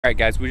Alright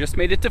guys, we just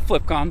made it to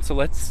FLIPCON, so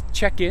let's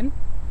check in,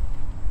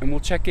 and we'll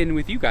check in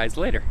with you guys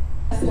later.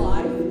 Live,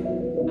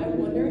 I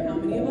wonder how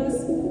many of us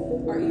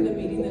are even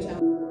meeting the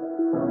challenge.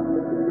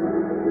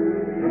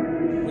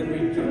 When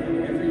we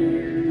join every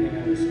year, they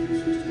have a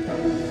species to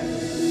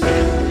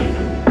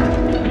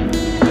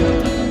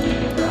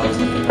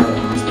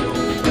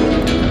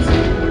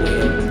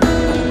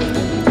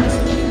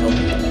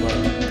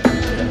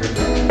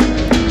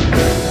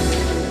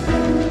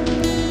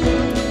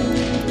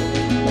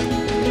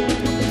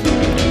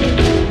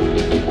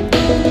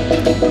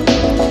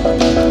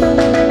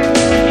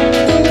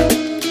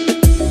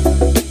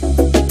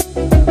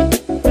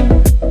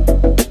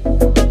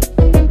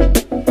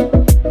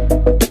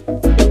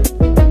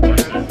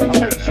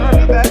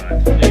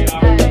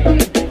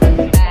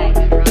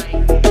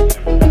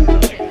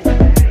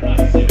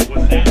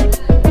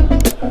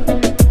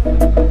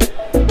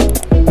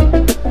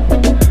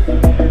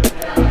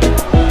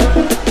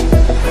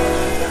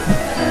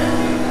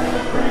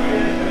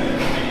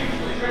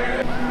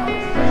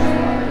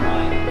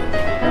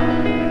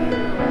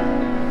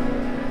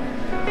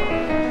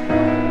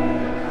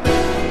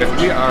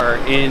We are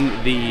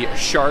in the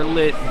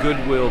Charlotte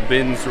Goodwill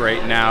bins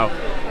right now.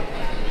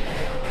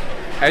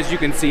 As you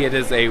can see, it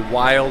is a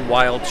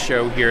wild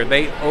show here.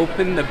 They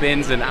open the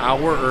bins an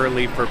hour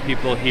early for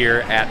people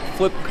here at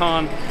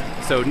FLIPCON,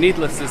 so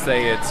needless to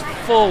say, it's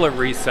full of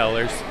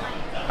resellers.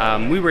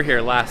 We were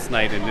here last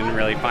night and didn't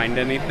really find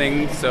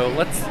anything, so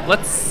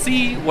let's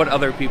see what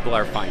other people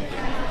are finding.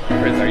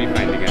 Friz, are you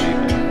finding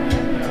anything?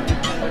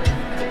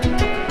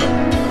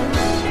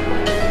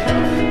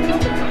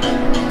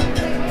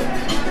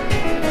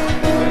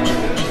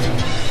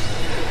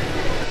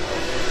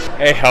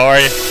 Hey, how are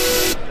you?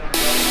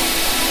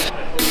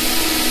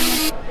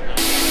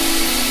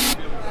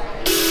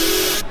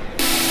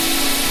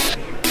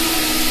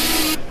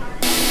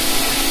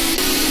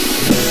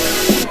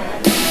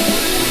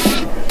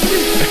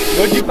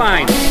 What'd you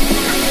find?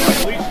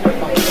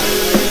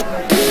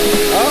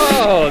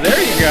 Oh,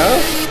 there you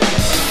go.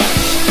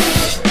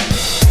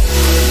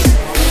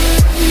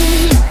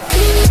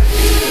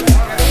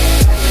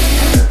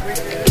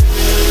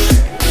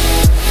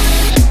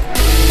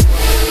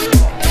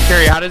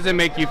 How does it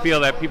make you feel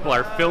that people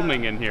are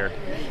filming in here?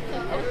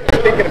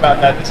 Thinking about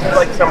that, this is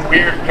like some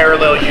weird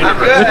parallel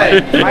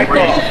universe.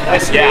 Michael.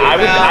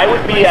 I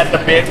would be at the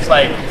bins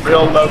like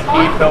real low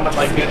key filming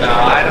like this. No,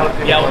 I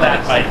don't yelled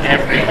at by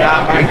every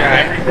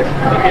guy.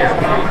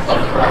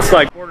 It's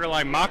like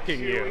borderline mocking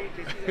you.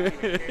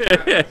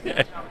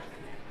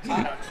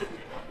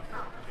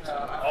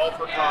 All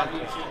for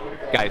content.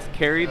 Guys,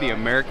 carry the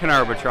American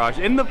Arbitrage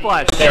in the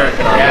flesh. Don't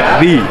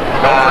forget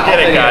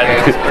it,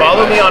 guys.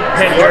 Follow me on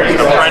Pinterest.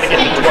 I'm trying to get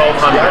to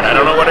 1,200. I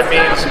don't know what it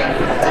means.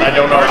 I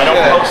don't know. I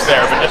don't post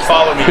there, but just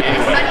follow me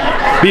anyway.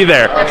 Be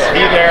there.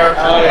 Be there.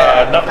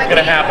 Nothing's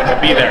gonna happen, but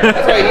be there.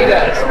 That's what he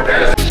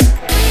does.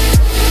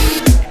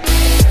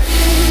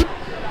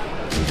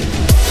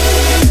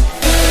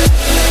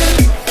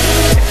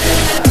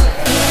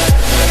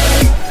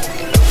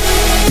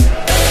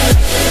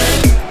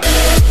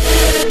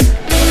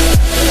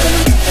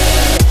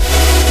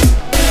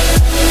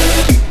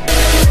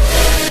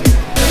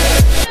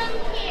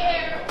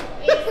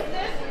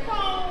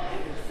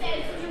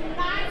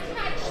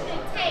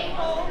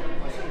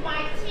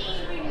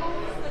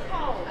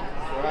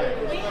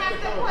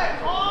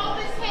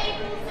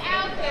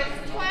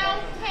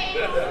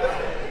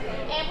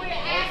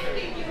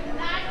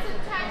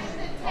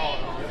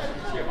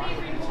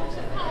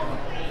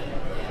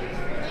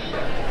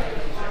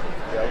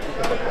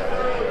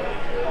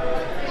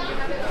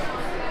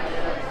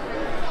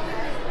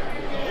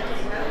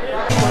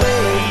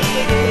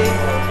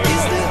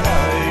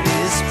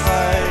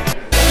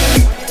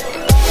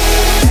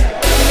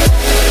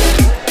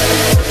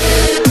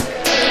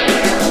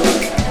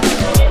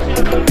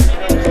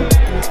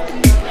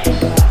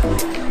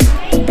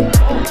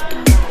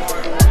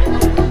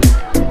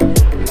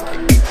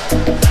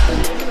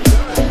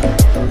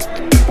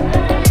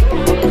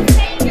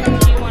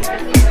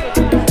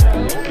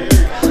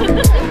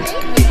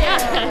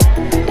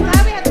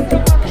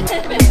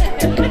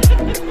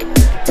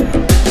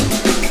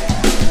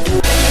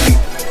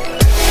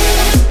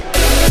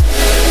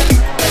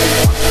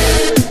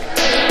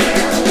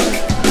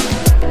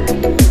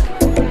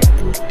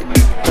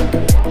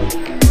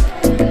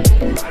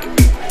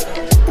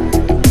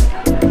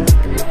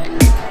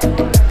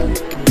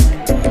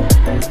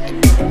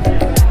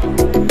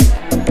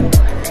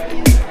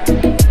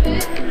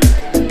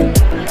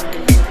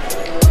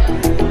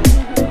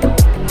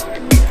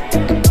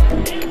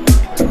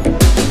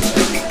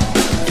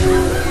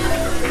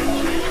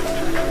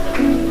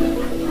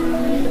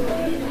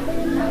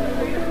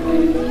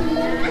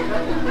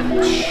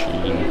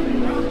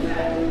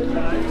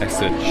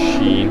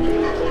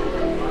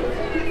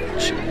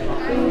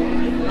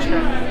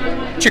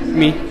 Trick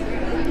me.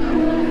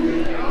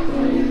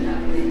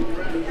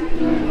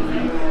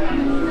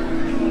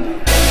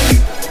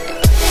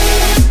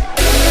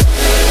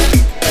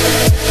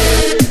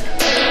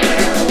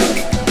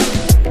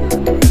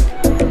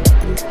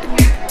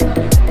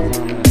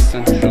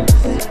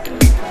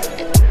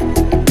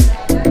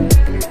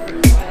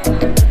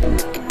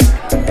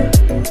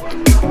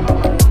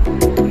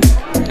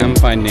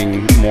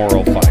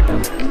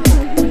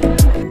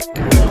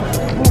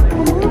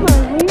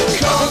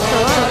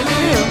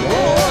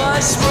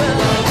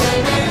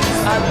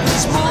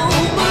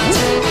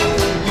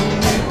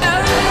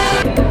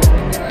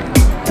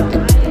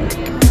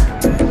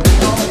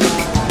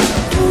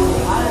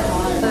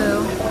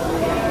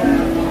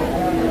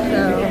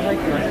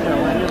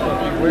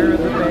 Where are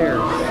the bears?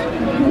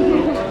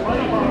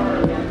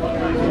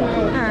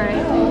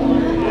 Alright.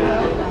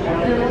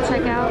 You want to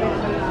check out?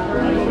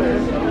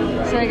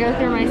 Should I go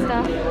through my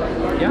stuff?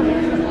 Yeah.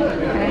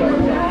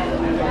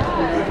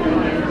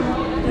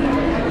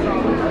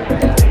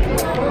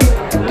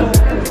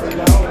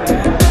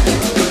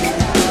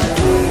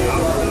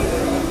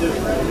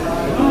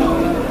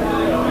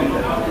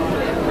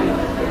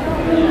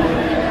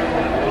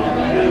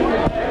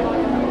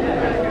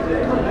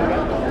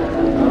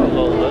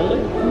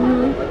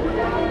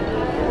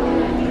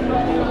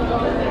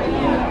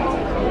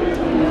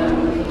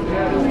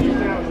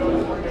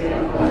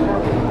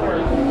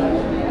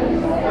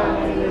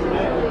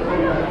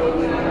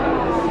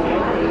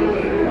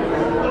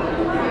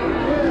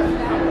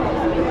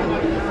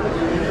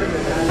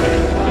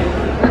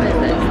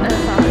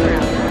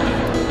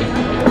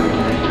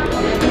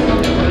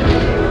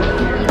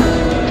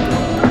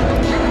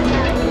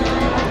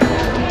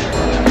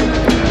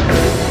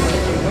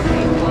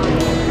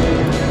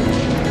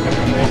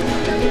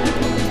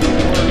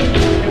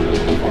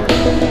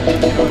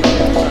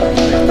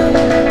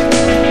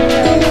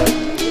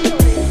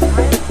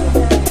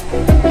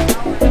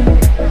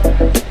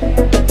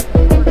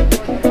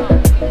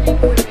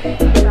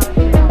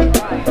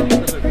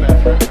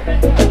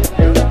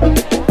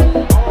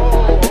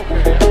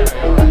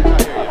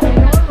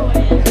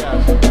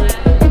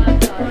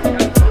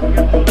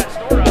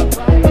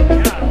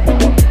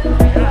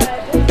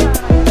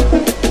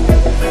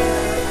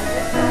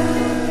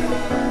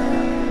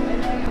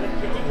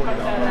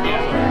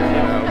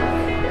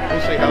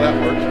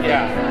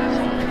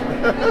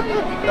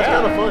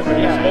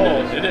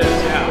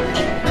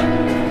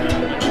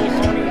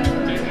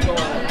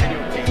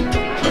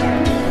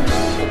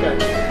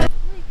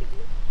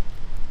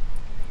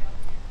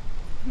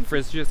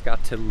 Frizz just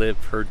got to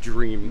live her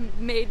dream.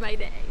 Made my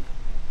day.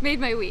 Made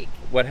my week.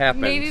 What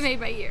happened? Maybe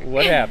made my year.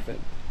 What happened?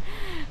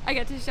 I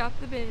got to shop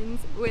the bins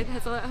with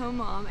Hustle at Home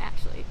Mom,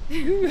 Ashley.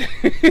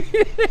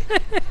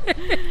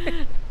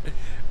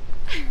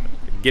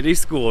 Giddy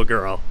school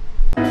girl.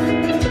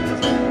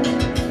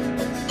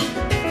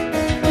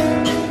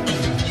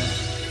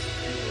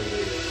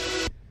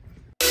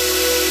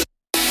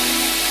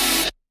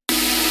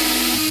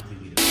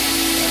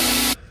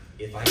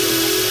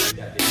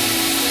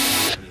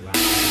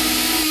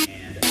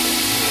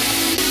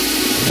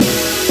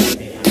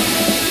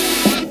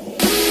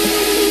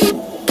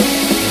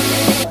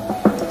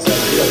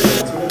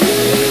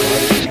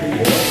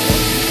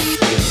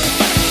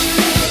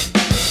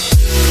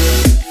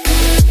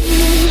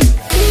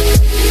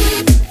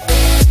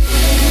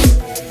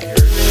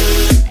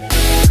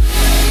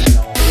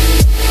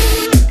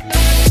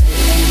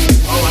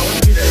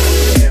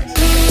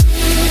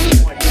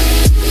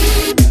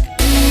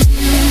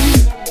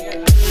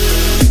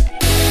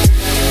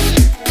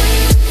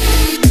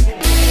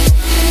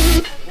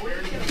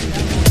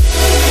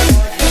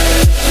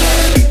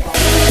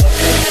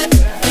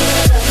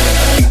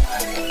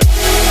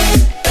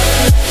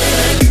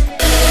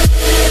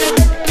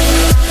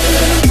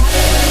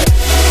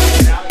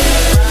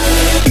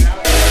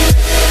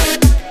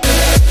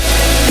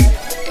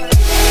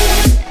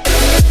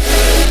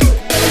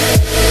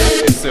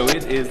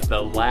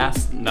 The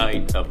last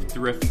night of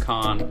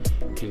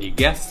ThriftCon. Can you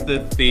guess the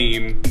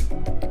theme?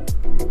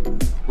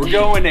 We're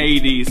going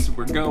 80s.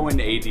 We're going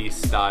 80s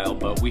style,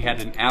 but we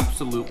had an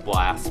absolute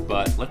blast.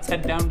 But let's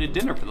head down to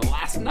dinner for the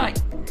last night.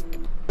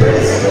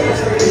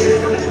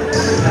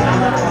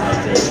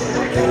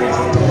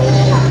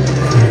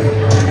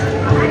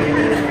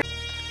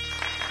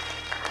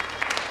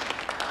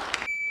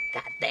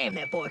 God damn,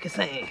 that boy can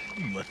sing.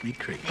 You must be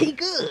crazy. He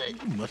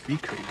good. You must be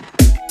crazy.